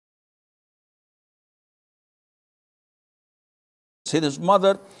So his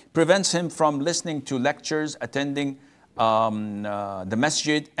mother prevents him from listening to lectures, attending the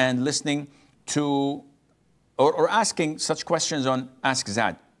masjid, and listening to or asking such questions on Ask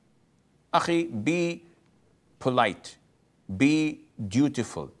Zad. Akhi, be polite, be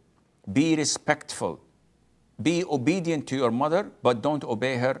dutiful, be respectful, be obedient to your mother, but don't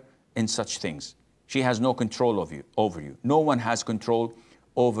obey her in such things. She has no control over you. No one has control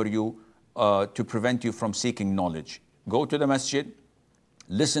over you to prevent you from seeking knowledge. Go to the masjid,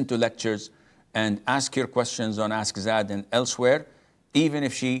 listen to lectures, and ask your questions on Ask Zad and elsewhere, even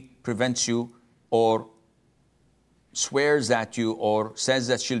if she prevents you or swears at you or says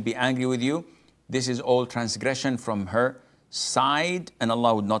that she'll be angry with you. This is all transgression from her side, and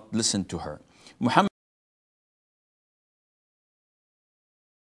Allah would not listen to her. Muhammad